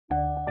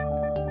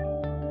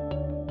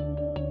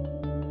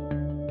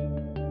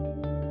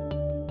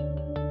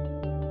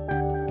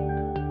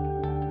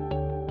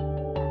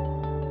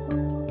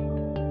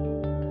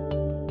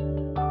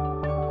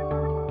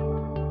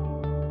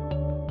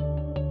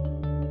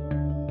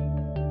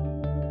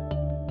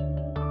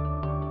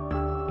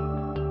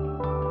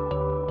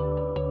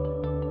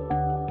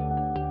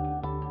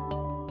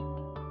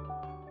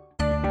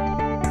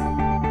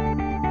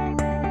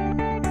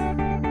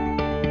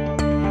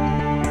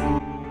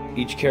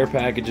Each care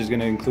package is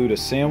going to include a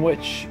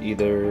sandwich,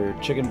 either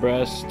chicken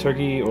breast,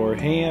 turkey, or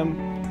ham,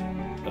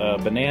 a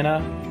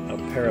banana, a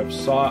pair of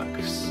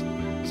socks,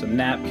 some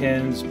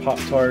napkins,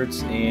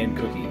 Pop-Tarts, and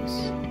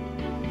cookies,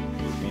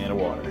 and a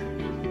water.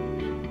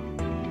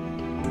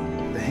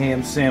 The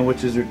ham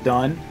sandwiches are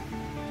done.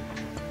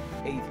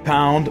 1/8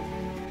 pound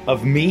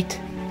of meat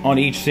on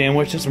each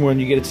sandwich. That's more than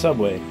you get at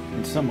Subway.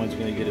 And someone's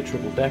going to get a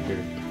triple decker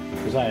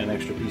because I had an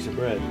extra piece of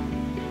bread.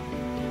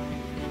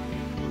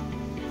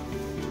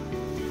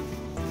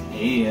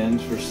 And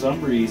for some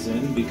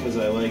reason, because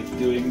I like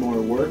doing more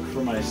work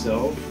for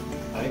myself,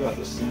 I got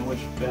the sandwich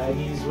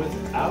baggies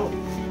without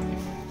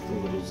the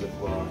little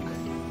Ziploc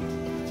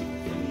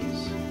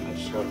thingies. I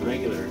just got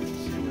regular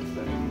sandwich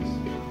baggies.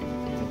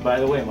 And by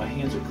the way, my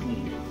hands are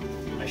clean.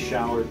 I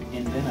showered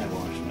and then I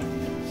washed